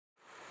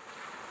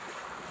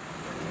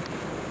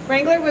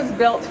Wrangler was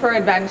built for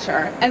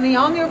adventure, and the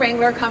all-new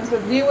Wrangler comes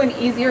with new and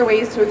easier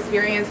ways to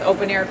experience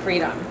open-air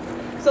freedom.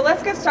 So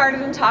let's get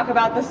started and talk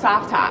about the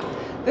soft top.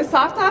 The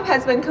soft top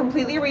has been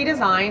completely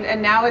redesigned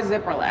and now is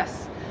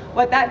zipperless.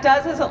 What that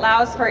does is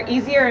allows for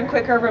easier and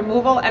quicker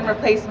removal and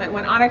replacement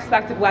when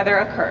unexpected weather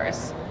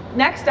occurs.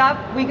 Next up,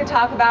 we could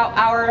talk about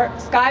our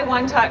Sky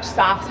One Touch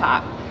soft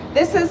top.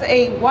 This is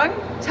a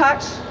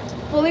one-touch,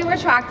 fully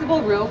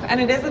retractable roof,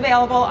 and it is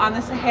available on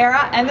the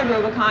Sahara and the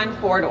Rubicon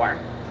four-door.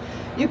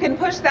 You can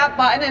push that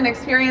button and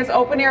experience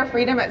open-air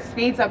freedom at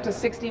speeds up to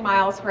 60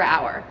 miles per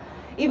hour.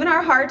 Even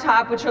our hard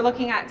top, which you're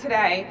looking at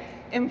today,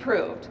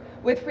 improved,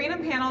 with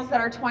freedom panels that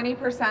are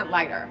 20%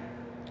 lighter.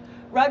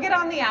 Rugged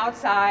on the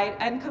outside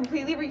and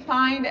completely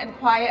refined and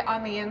quiet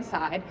on the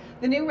inside,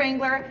 the new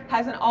Wrangler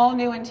has an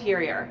all-new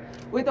interior.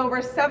 With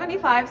over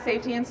 75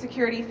 safety and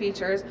security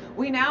features,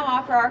 we now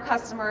offer our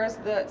customers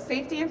the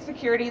safety and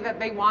security that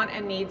they want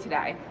and need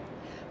today.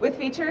 With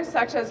features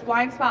such as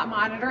blind spot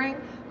monitoring,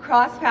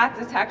 cross path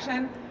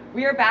detection,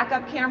 rear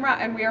backup camera,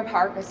 and rear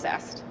park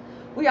assist.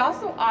 We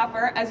also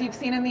offer, as you've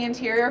seen in the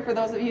interior, for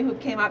those of you who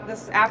came up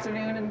this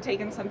afternoon and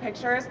taken some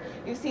pictures,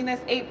 you've seen this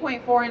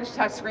 8.4-inch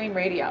touchscreen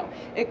radio.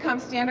 It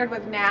comes standard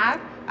with nav,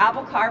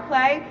 Apple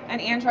CarPlay,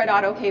 and Android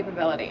Auto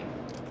capability.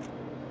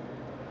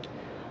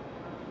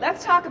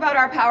 Let's talk about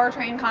our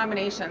powertrain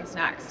combinations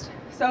next.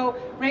 So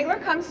Wrangler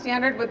comes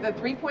standard with the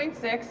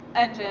 3.6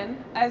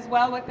 engine, as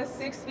well with the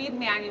 6-speed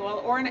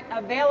manual or an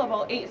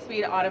available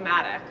 8-speed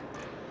automatic.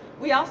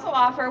 We also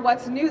offer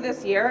what's new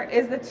this year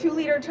is the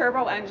 2-liter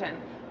turbo engine.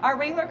 Our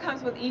Wrangler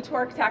comes with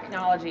e-torq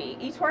technology.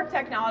 E-torq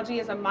technology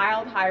is a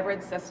mild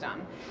hybrid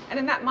system. And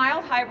in that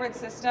mild hybrid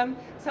system,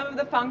 some of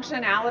the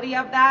functionality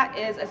of that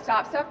is a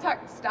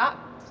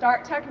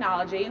stop-start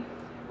technology,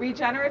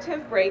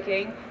 regenerative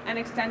braking, and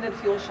extended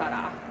fuel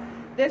shutoff.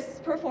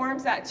 This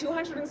performs at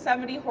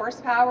 270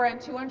 horsepower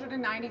and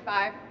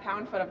 295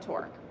 pound-foot of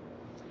torque.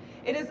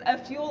 It is a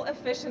fuel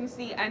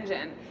efficiency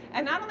engine,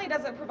 and not only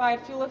does it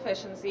provide fuel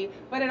efficiency,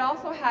 but it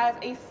also has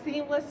a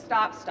seamless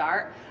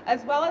stop-start,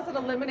 as well as it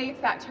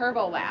eliminates that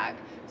turbo lag.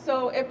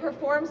 So it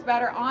performs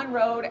better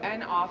on-road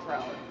and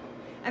off-road.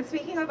 And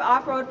speaking of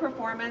off-road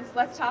performance,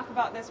 let's talk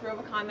about this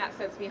Rubicon that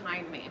sits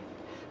behind me.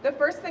 The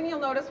first thing you'll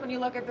notice when you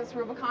look at this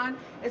Rubicon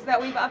is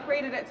that we've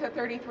upgraded it to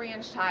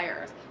 33-inch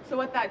tires. So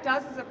what that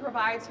does is it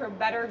provides for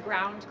better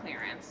ground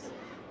clearance.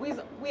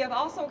 We have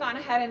also gone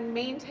ahead and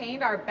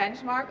maintained our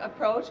benchmark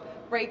approach,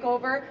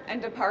 breakover,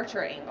 and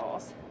departure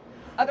angles.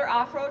 Other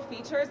off-road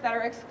features that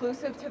are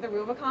exclusive to the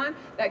Rubicon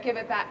that give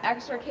it that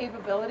extra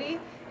capability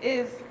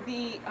is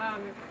the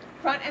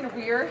front and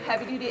rear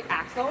heavy-duty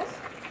axles,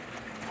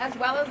 as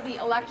well as the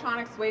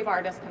electronic sway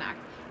bar disconnect,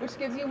 which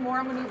gives you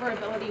more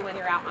maneuverability when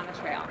you're out on the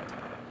trail.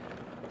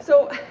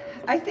 So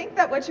I think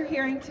that what you're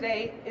hearing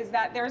today is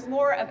that there's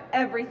more of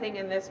everything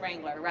in this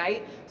Wrangler,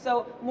 right?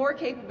 So more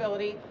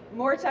capability,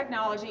 more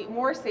technology,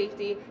 more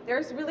safety.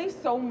 There's really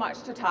so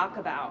much to talk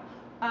about.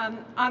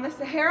 On the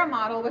Sahara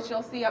model, which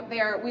you'll see up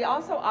there, we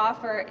also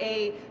offer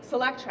a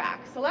Select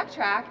Track. Select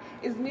Track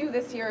is new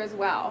this year as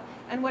well.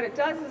 And what it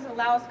does is it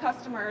allows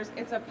customers,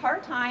 it's a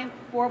part-time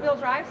four-wheel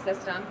drive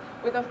system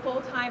with a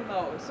full-time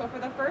mode. So for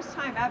the first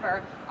time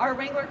ever, our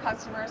Wrangler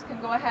customers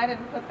can go ahead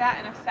and put that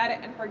in a set it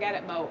and forget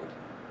it mode.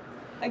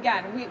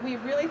 Again,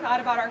 we've really thought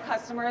about our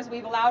customers.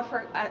 We've allowed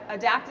for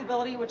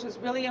adaptability, which is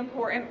really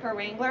important for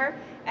Wrangler,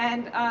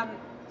 and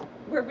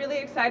we're really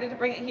excited to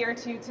bring it here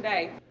to you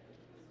today.